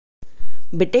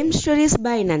Bedtime stories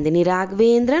by Nandhini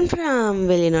Ragavendiran from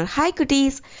Villanor. Hi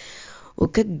cuties.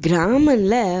 ఒక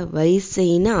గ్రామంలో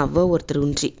వయసైన అవ్వ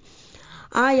ఒకరుండ్రి.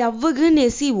 ఆ అవ్వకు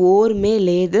నేసి ఓర్మే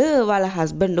లేదు, వాళ్ళ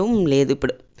హస్బెండ్ లేదు.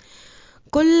 ఇప్పుడు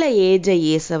కొల్ల ఏజ్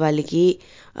అయ్యేసే వాళ్ళకి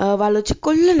వాళ్ళు వచ్చి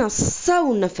కొల్ల నస్సా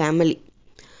ఉన్న ఫ్యామిలీ.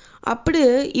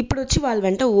 ఇప్పుడు వచ్చి వాళ్ళ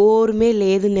వెంట ఓర్మే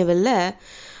లేదునే వల్ల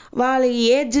వాళ్ళ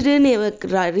ఏజ్డ్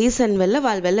రీజన్ వల్ల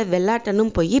వాళ్ళ వెళ్ళాటనం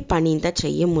పోయి పని ఇంత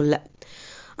చెయ్యముల్ల.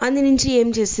 అందు నుంచి ఏం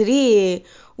చేసిరి,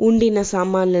 ఉండిన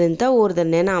సామాన్లంతా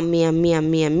ఓరదన్నేనా అమ్మి అమ్మి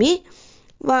అమ్మి అమ్మి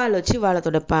వాళ్ళు వచ్చి వాళ్ళతో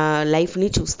లైఫ్ని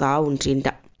చూస్తూ ఉంట్రింట.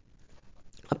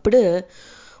 అప్పుడు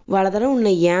వాళ్ళ దగ్గర ఉన్న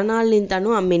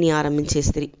యానాళ్ళనింతాను అమ్మిని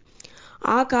ఆరంభించేస్తుంది.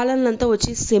 ఆ కాలంలో అంతా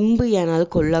వచ్చి సెంబు యానాలు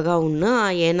కొల్లగా ఉన్న ఆ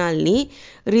యానాల్ని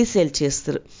రీసేల్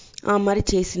చేస్తారు. మరి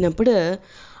చేసినప్పుడు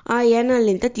ఆ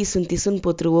యానాల్నింత తీసుకుని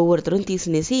పోతురు. ఒవ్వొరుతరు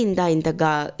తీసుకునేసి ఇంత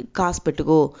కాసు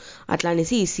పెట్టుకో అట్లా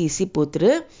అనేసి ఇసి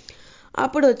పోతురు.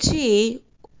 అప్పుడు వచ్చి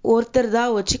ఒరుతరుదా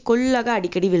వచ్చి కొల్లగా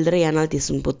అడికడి వీళ్ళ యానాలు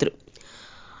తీసుకుని పోతురు.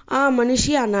 ఆ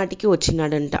మనిషి ఆనాటికి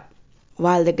వచ్చినాడంట.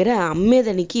 వాళ్ళ దగ్గర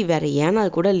అమ్మేదానికి వేరే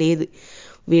యానాలు కూడా లేదు.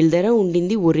 వీళ్ళ దగ్గర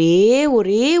ఉండింది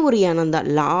ఒరే యానందా,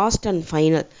 లాస్ట్ అండ్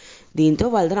ఫైనల్. దీంతో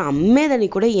వాళ్ళ దగ్గర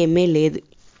అమ్మేదానికి కూడా ఏమీ లేదు.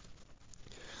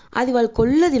 అది వాళ్ళు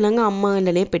కొల్ల దినంగా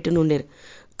అమ్మండనే పెట్టునుండేరు.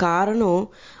 కారణం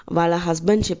వాళ్ళ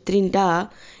హస్బెండ్ చెప్తుంట,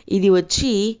 ఇది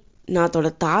వచ్చి నాతోడ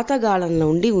తాతగాలంలో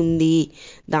ఉంది,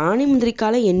 దాని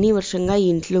ముందరికాల ఎన్ని వర్షంగా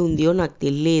ఇంట్లో ఉందో నాకు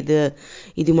తెలియదు,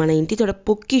 ఇది మన ఇంటి తోడ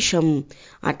పొక్కిషం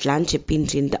అట్లా అని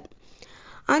చెప్పించింట.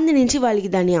 అందు నుంచి వాళ్ళకి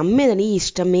దాన్ని అమ్మేదని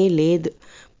ఇష్టమే లేదు,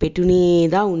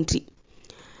 పెట్టునేదా ఉంచి.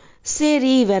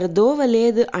 సరి వెరదోవ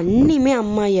లేదు, అన్నీమే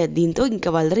అమ్మాయ. దీంతో ఇంకా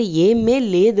వాళ్ళ దగ్గర ఏమే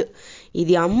లేదు,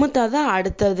 ఇది అమ్ముతుందా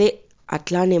ఆడుతుందే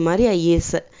అట్లానే మరి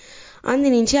అయ్యేస. అందు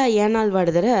నుంచి ఆ యానాలు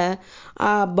వాడి దగ్గర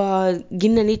ఆ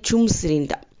గిన్నెని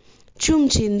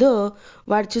చుంచిందో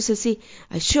వాడు చూసేసి,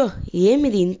 అయ్యో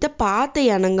ఏమిది ఇంత పాత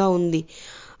యానంగా ఉంది,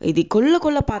 ఇది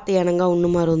కొల్ల పాత యానంగా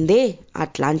ఉన్నమారుందే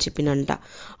అట్లా అని చెప్పినంట.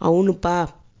 అవునుపా,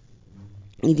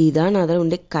 ఇదిదా నా దగ్గర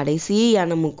ఉండే కడైసీ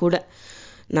యానము కూడా,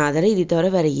 నా దగ్గర ఇది తోర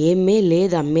వేరే ఏమే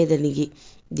లేదు అమ్మేదానికి,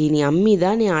 దీని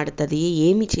అమ్మిదాని ఆడుతుంది,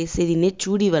 ఏమి చేసేది నే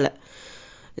చూడివల.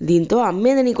 దీంతో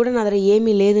అమ్మేదని కూడా నా దగ్గర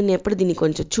ఏమీ లేదని ఎప్పుడు దీన్ని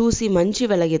కొంచెం చూసి మంచి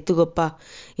వెలగ ఎత్తుగొప్ప,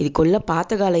 ఇది కొల్ల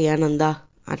పాతగాల యానందా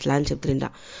అట్లా అని చెప్తుంట.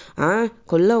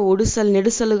 కొల్ల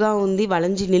నెడుసలుగా ఉంది,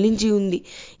 వలంజి నెలించి ఉంది,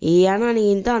 ఈ యానాని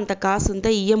ఇంత అంత కాసంతా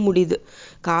ఇయ్య ముడిదు,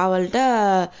 కావాలట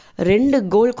 2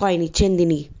 గోల్డ్ కాయిన్ ఇచ్చేంది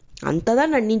దీనికి, అంతదా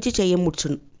నన్నించి చెయ్య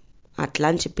ముడ్చును అట్లా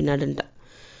అని చెప్పినాడంట.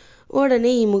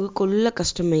 ఉడనే ఈమెకు కొల్ల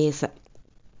కష్టమయ్యేస.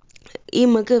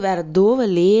 ఈమెకు వేరే దోవ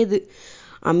లేదు,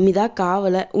 అమ్మిదా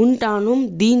కావాల ఉంటాను,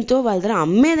 దీంతో వాళ్ళ దగ్గర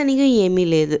అమ్మేదానికి ఏమీ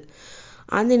లేదు.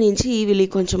 అందు నుంచి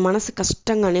వీళ్ళకి కొంచెం మనసు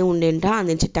కష్టంగానే ఉండేంట. అందు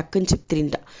నుంచి టక్కుని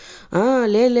చెప్తిరింట,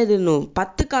 లేదు నువ్వు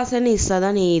 10 కాసని ఇస్తుందా,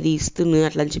 నీ ఇది ఇస్తుంది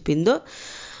అట్లా అని చెప్పిందో.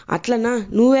 అట్లనా,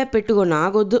 నువ్వే పెట్టుకో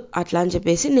నాకొద్దు అట్లా అని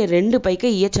చెప్పేసి, నేను 2 పైకే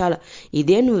ఇయ్య చాలా,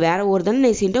 ఇదే నువ్వు వేరే ఓరదని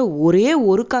నేసింటే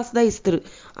ఒరు కాసుదా ఇస్తారు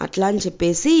అట్లా అని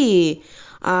చెప్పేసి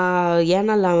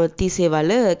యానాలు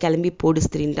తీసేవాళ్ళు కిளம்பி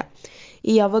పోడుస్తుంట.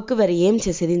 ఈ అవ్వకు వేరే ఏం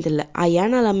చేసేది తెలియదు. ఆ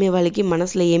యానాలు అమ్మే వాళ్ళకి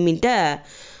మనసులో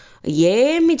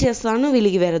ఏమి చేస్తాను,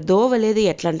 వీళ్ళకి వేరే దోవ లేదు,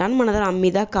 ఎట్లా అంటాను మన దగ్గర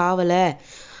అమ్మిదా కావాలే,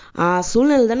 ఆ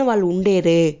సూழ்நிலைதானே వాళ్ళు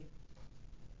ఉండేరు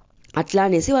అట్లా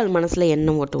అనేసి వాళ్ళ మనసులో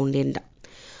ఎన్నం ఒకటి ఉండేంట.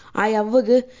 ఆ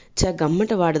అవ్వకు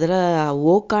గమ్మట వాడదర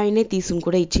ఓ కాయనే తీసుకుని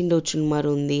కూడా ఇచ్చిండవచ్చు మరి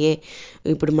ఉంది,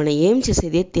 ఇప్పుడు మనం ఏం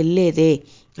చేసేదే తెలియదే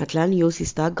అట్లా అని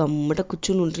యోసిస్తా గమ్మట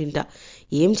కూర్చుని ఉంటుంట.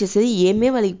 ఏం చేసేది ఏమే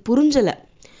వాళ్ళకి పురుంజల.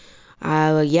 ఆ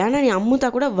యానాని అమ్ముతా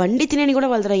కూడా వండి తినేని కూడా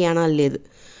వాళ్ళ దగ్గర యానాలు లేదు.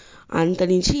 అంత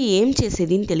నుంచి ఏం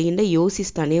చేసేది అని తెలియకుండా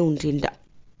యోసిస్తానే ఉంటుంట.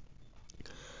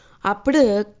 అప్పుడు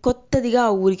కొత్తదిగా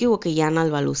ఆ ఊరికి ఒక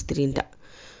యానాలు వాళ్ళు వస్తారింట.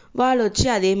 వాళ్ళు వచ్చి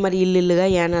అదే మరి ఇల్లుగా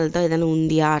యానాలతో ఏదైనా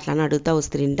ఉందియా అట్లా అని అడుగుతా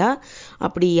వస్తారింట.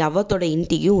 అప్పుడు ఈ అవ్వతోడ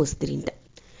ఇంటికి వస్తారింట.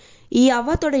 ఈ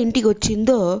అవ్వతోడ ఇంటికి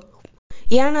వచ్చిందో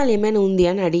యానాలు ఏమైనా ఉంది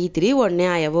అని అడిగితిరి. ఉడనే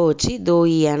ఆ అవ్వ వచ్చి,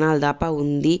 ఈ యానాలు దాపా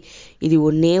ఉంది, ఇది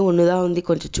ఒన్నుదా ఉంది,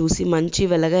 కొంచెం చూసి మంచి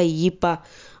వెలగా ఇయ్యిపా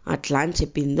అట్లా అని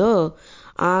చెప్పిందో.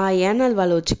 ఆ యానాలు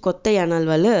వాళ్ళు వచ్చి కొత్త యానాలు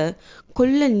వాళ్ళు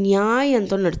కొల్ల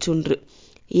న్యాయంతో నడుచుండ్రు.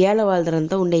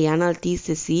 వాళ్ళంతా ఉండే యానాలు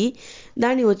తీసేసి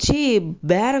దాన్ని వచ్చి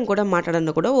బేరం కూడా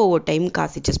మాట్లాడన్నా కూడా ఓ టైం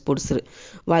కాసిచ్చేసి పొడుస్తారు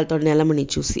వాళ్ళతో నెలమని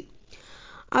చూసి.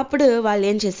 అప్పుడు వాళ్ళు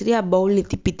ఏం చేస్తారు, ఆ బౌల్ని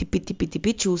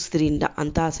తిప్పి చూస్తారింట.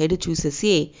 అంతా ఆ సైడ్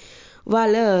చూసేసి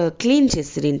వాళ్ళు క్లీన్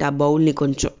చేస్తారింట. ఆ బౌల్ని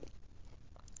కొంచెం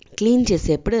క్లీన్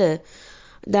చేసేప్పుడు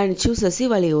దాన్ని చూసేసి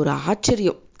వాళ్ళకి ఒక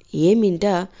ఆశ్చర్యం ఏమింట,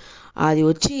 అది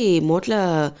వచ్చి మోట్ల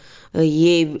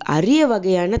அரிய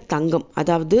வகையான தங்கம்,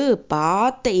 அதாவது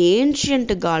பார்த்த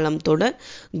ஏன்ஷியன்ட் காலத்தோட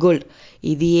கோல்டு.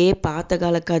 ఇదే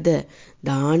పాతకాల కథ,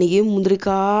 దానికి ముందరి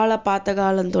కాల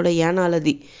పాతకాలంతోడ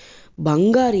యానాలది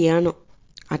బంగారు యానం.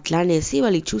 అట్లా అనేసి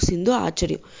వాళ్ళకి చూసిందో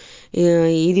ఆశ్చర్యం.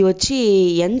 ఇది వచ్చి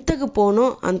ఎంతకు పోనో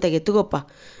అంతకు ఎత్తుగొప్ప,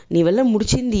 నీ వల్ల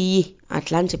ముడిచింది ఇయ్యి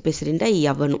అట్లా అని చెప్పేసిరింట ఈ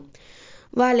అవ్వను.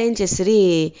 వాళ్ళు ఏం చేసిరి,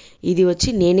 ఇది వచ్చి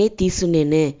నేనే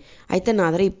తీసునేనే, అయితే నా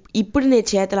దగ్గర ఇప్పుడు నీ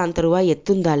చేతలు అంత రూవా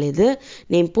ఎత్తుందా లేదు,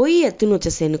 నేను పోయి ఎత్తుని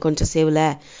వచ్చేసాను కొంచెం సేవలే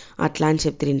అట్లా అని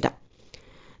చెప్తిరింట.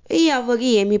 ఈ అవ్వకి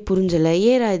ఏమీ పురింజలే,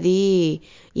 ఏరా అది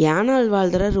యానాలు వాళ్ళ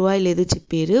దగ్గర రూపాయి లేదు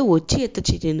చెప్పారు, వచ్చి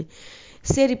ఎత్తుచిటిను,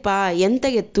 సరిపా ఎంత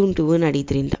ఎత్తుంటువు అని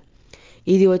అడిగితిరింట.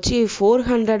 ఇది వచ్చి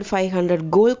 400-500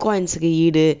 గోల్డ్ కాయిన్స్కి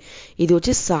ఈడు, ఇది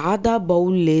వచ్చి సాదా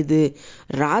బౌల్ లేదు,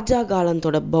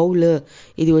 రాజాగాలంతోడ బౌల్,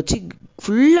 ఇది వచ్చి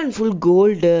full and full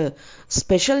gold,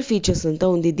 special features అంతా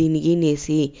ఉంది దీనికి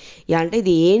నేసి, అంటే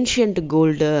ఇది ఏన్షియంట్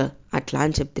గోల్డ్ అట్లా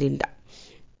అని చెప్తిరింట.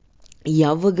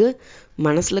 எவ்வகு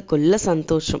மனசில் கொல்ல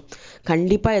சந்தோஷம்,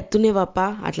 கண்டிப்பாக ఎత్తునేవాப்பா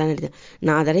అట్లా అని అడిగితే,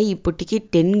 నా దగ్గర ఇప్పటికి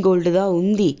 10 గోల్డ్ దా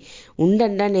ఉంది,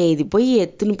 ఉండండానే ఇది పోయి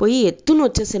ఎత్తును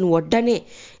వచ్చేసాను వడ్డానే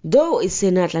దో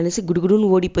ఇస్తాను అట్లా అనేసి గుడుగుడును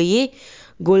ఓడిపోయి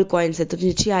గోల్డ్ కాయిన్స్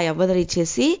ఎత్తునిచ్చి ఆ ఎవ్వ దగ్గర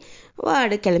ఇచ్చేసి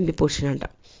వాడు కిளம்பிపోచ్చినంట.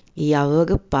 ఈ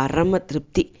అవ్వకు పరమ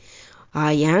திருப்தி. ఆ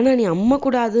యానాని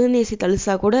అమ్మకూడదునేసి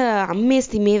తెలుసా కూడా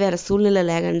అమ్మేస్తేమే వేరే సూழ்நிலை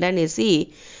లేకుండా అనేసి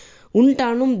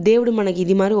ఉంటాను, దేవుడు మనకి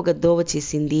ఇది మరి ఒక దోవ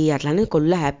చేసింది అట్లానే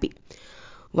కొల్ల హ్యాపీ.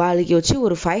 వాళ్ళకి వచ్చి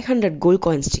ஒரு 500 గోల్డ్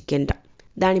కాయిన్స్ చిక్కేంట.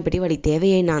 దాన్ని బట్టి వాడికి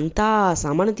தேவையான అంతా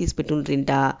సామాను తీసి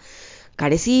పెట్టుంట్రింట.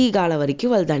 கடைசி கால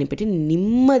வரைக்கும் వాళ్ళు దాన్ని పెట్టి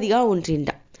நிம்மதிగా ఉంట్రింట.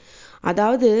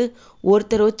 அதாவது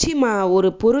ஒருத்தர் వచ్చి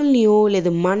ஒரு பொருள்నియో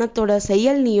లేదా మనతోட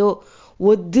செயல்నియో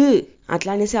వద్దు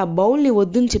అట్లా అనేసి ఆ బౌల్ని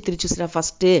వద్దుని చెప్తారు చూసారా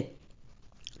ఫస్ట్,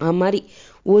 ఆ మరి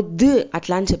వద్దు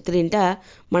అట్లా అని చెప్తారింట.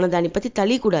 మన దాన్ని పற்றி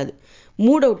తెలియకూడదు,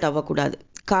 మూడౌట్ అవ్వకూడదు.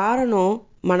 కారణం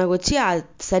మనకు వచ్చి ఆ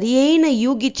సరియైన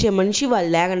యూగిచ్చే మనిషి వాళ్ళు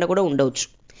లేకుండా కూడా ఉండవచ్చు,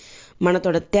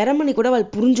 మనతోడ తెరమని కూడా వాళ్ళు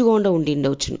పురించుకుండా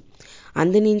ఉండిండవచ్చును.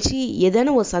 అందునుంచి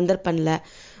ఏదైనా ఓ సందర్భంలో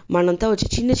మనంతా వచ్చి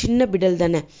చిన్న చిన్న బిడ్డలు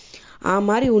தானே, ఆ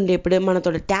மாதிரி ఉండేప్పుడు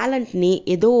మనతోட టాలెంట్ని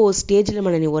ఏదో స్టేజ్లో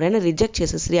మనని ఎవరైనా రిజెక్ట్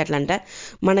చేసేసి అట్లా అంటే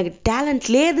మనకి టాలెంట్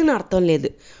లేదని అర్థం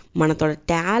లేదు, మనతోడ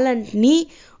టాలెంట్ని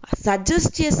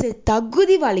సజెస్ట్ చేసే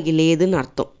తగ్గుది వాళ్ళకి లేదని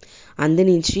అర్థం.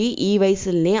 అందునుంచి ఈ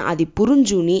వయసులోనే అది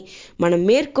పురింజుని మనం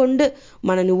మేర్కొండు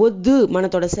మనని వద్దు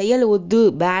మనతోడ చెయ్యలు వద్దు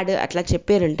బ్యాడ్ అట్లా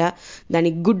చెప్పారంట,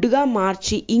 దాన్ని గుడ్డుగా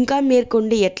మార్చి ఇంకా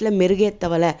మేర్కొండి ఎట్లా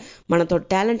మెరుగెత్తవల మనతోడ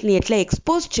టాలెంట్ని ఎట్లా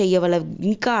ఎక్స్పోజ్ చెయ్యవల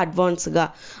ఇంకా అడ్వాన్స్గా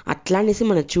అట్లా అనేసి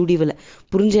మన చూడివల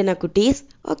పురింజేనా కుటీస్.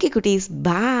 ఓకే కుటీస్,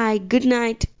 బాయ్, గుడ్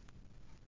నైట్.